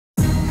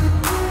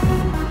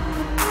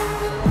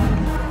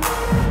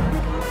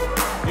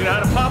You know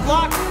how to pop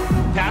lock?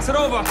 Pass it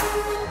over.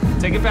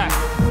 Take it back.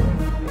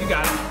 You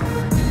got it.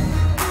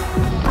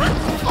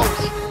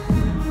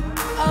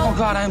 Oh,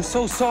 God, I'm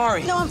so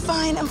sorry. No, I'm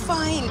fine. I'm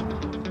fine.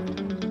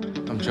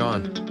 I'm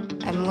John.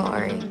 I'm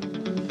Lori.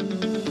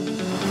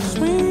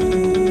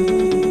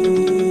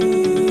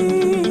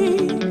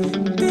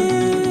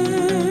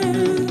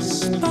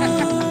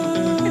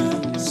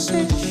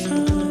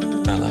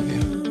 I love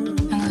you.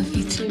 I love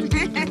you too.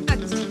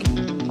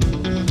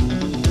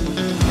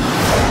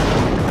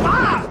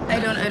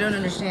 I don't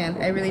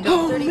understand. I really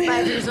don't.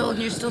 35 years old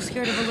and you're still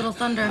scared of a little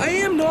thunder. I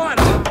am not.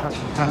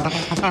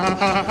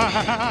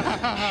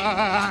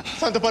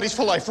 Thunder buddies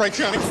for life, right,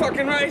 Johnny?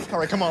 Fucking right. All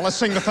right, come on, let's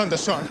sing the thunder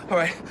song. All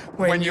right.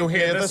 When you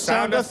hear the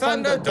sound of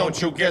thunder,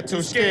 don't you get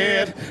too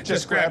scared.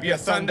 Just grab your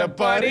thunder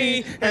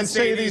buddy and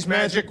say these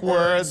magic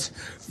words.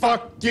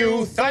 Fuck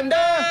you, thunder,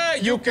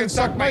 you can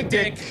suck my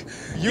dick.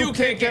 You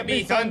can't get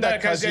me thunder,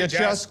 cause you're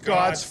just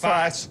God's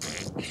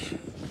farts.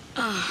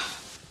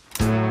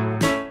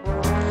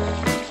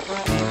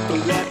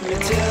 Let me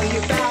tell you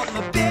about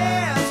my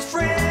best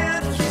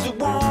friend. He's a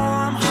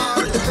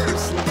warm-hearted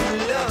person who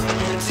loved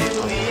me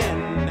till the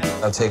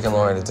end. I'm taking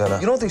Lori to dinner.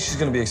 You don't think she's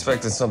gonna be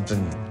expecting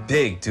something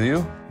big, do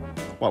you?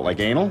 What, like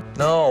anal?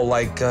 No,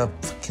 like a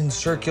fucking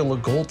circular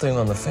gold thing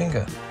on the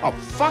finger. Oh,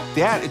 fuck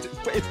that.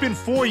 It's been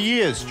 4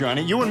 years,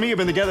 Johnny. You and me have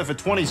been together for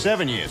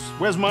 27 years.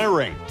 Where's my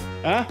ring?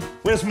 Huh?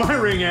 Where's my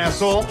ring,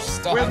 asshole?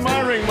 Stop Where's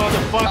my ring,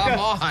 motherfucker? Come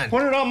on.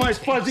 Put it on my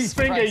fuzzy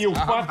finger, you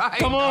fuck. Right,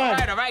 Come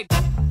on. All right.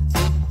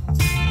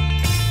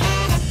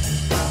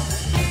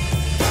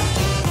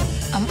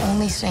 I'm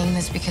only saying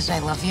this because I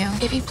love you.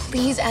 If you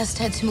please ask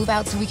Ted to move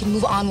out so we can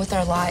move on with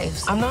our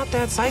lives. I'm not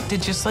that psyched to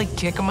just, like,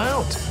 kick him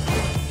out.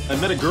 I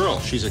met a girl.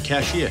 She's a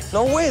cashier.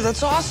 No way,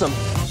 that's awesome.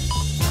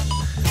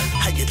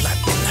 How you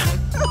like me now?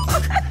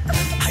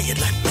 How you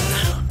like me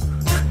now?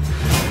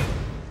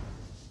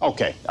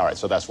 Okay, all right,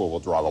 so that's where we'll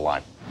draw the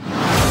line.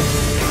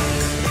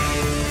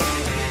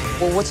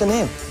 Well, what's her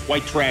name?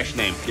 White trash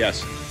name,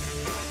 yes.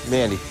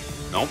 Mandy.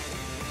 Nope.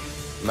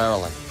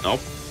 Marilyn. Nope.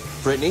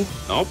 Brittany.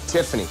 Nope.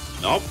 Tiffany.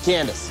 Nope.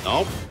 Candace.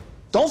 Nope.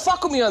 Don't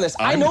fuck with me on this.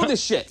 I know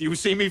this shit. Do you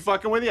see me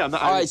fucking with you? I'm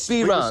not, All right,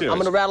 speed round. I'm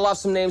gonna rattle off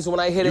some names, and when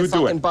I hit You it,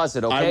 do fucking it. buzz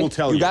it, okay? I will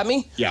tell you. You got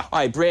me? Yeah. All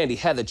right, Brandy,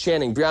 Heather,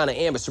 Channing, Brianna,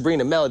 Amber,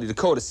 Sabrina, Melody,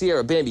 Dakota,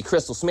 Sierra, Bambi,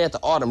 Crystal, Samantha,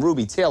 Autumn,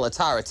 Ruby, Taylor,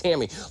 Tara,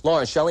 Tammy,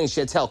 Lauren, Charlene,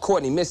 Chantel,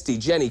 Courtney, Misty,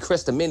 Jenny,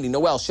 Krista, Mindy,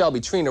 Noelle,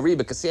 Shelby, Trina,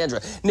 Reba, Cassandra,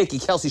 Nikki,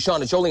 Kelsey,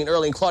 Shauna, Jolene,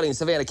 Erling, Claudine,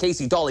 Savannah,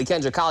 Casey, Dolly,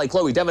 Kendra, Kylie,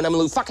 Chloe, Devin,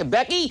 Emily, fucking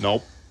Becky?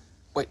 Nope.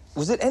 Wait,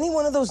 was it any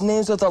one of those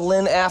names with a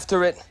Lynn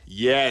after it?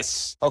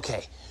 Yes.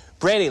 Okay.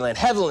 Brandy Lynn,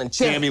 Heather Lynn,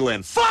 Channing. Tammy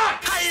Lynn.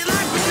 Fuck!